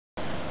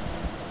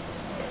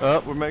Oh,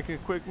 we're making a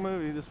quick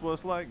movie. This is what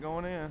it's like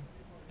going in.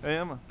 Hey,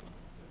 Emma,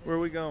 where are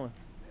we going?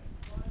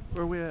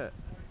 Where are we at?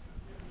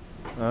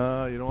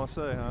 You don't want to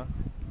say, huh?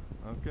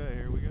 Okay,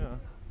 here we go. Here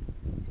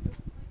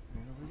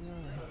we go.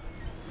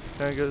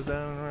 Kind of goes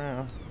down and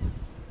around.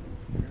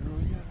 Here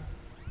we go.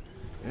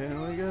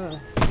 Here we go.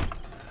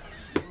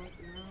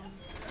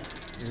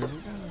 Here we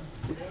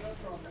go.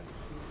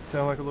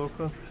 Sound like a little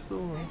country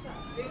store.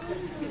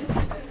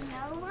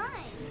 No line.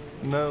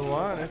 No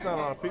line. There's not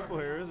a lot of people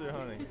here, is there,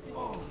 honey?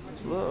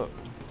 Look.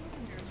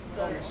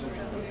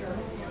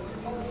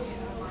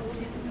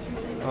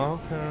 All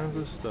kinds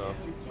of stuff.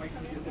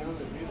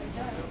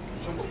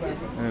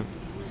 And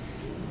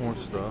more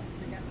stuff.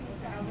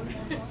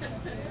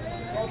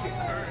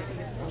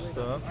 More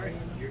stuff.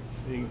 You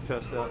can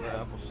test out the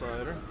apple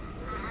cider.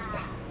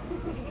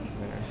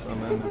 There's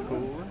some in the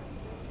cooler.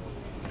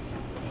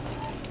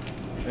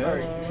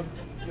 Yeah.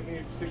 Give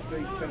me 6, 8,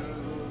 10 of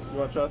those. You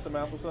want to try some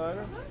apple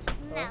cider?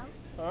 No.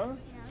 Huh? No.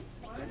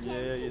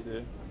 Yeah, you do.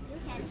 You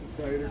can. Some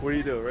cider. What do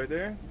you do? Right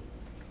there?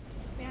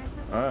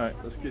 Alright,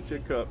 let's get you a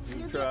cup. You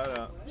can try it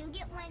out. You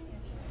get one,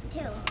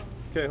 too.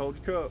 Okay, hold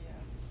your cup.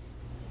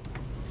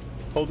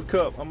 Hold the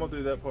cup. I'm going to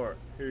do that part.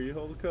 Here, you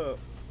hold the cup.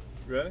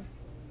 Ready?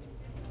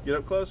 Get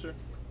up closer.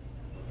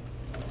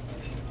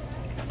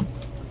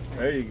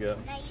 There you go.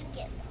 Now you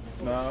get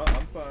some. No,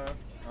 I'm fine.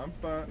 I'm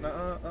fine.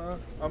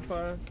 I'm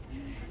fine.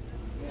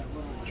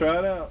 Try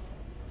it out.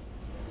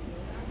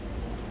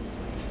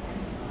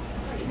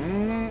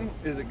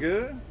 Is it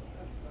good?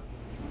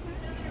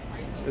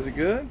 Is it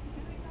good?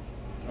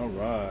 All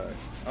right.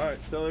 All right,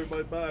 tell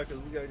everybody bye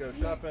because we got to go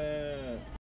shopping.